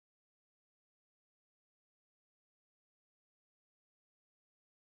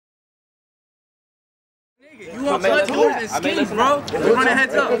You want cut doors and skis, bro? We're running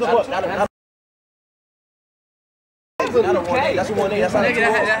heads up. That's a 1A. That's nigga,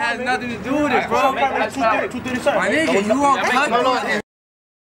 that has nothing to do with it, bro. My nigga, you want cut doors and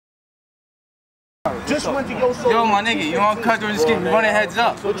just went to Yosolo. yo, my nigga, you want cut doors and skis? We're running heads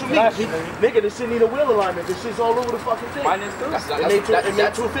up. What you mean? Nigga, this shit need a wheel alignment. This shit's all over the fucking thing. It made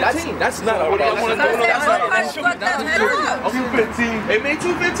 215. That's not what I want to know. That's not 215. It made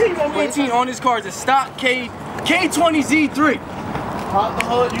 215. 215 on this car is a stock K20 Z3. Pop the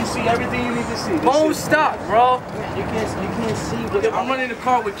hood, you see everything you need to see. Bone stock, bro. You can't see. I'm running the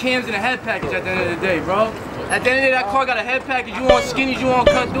car with cams and a head package at the end of the day, bro. At the end of the day, that car got a head package. You want skinnies, you want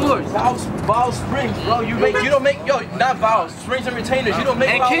cut doors. Valve springs, bro. You don't make not valves, springs and retainers. You don't make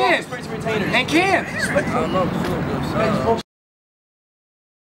and cams. Springs and retainers. And cams. I don't know.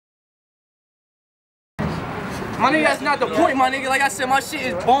 My nigga, that's not the point, my nigga. Like I said, my shit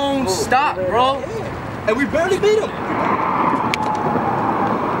is bone stock, bro. And we barely beat him.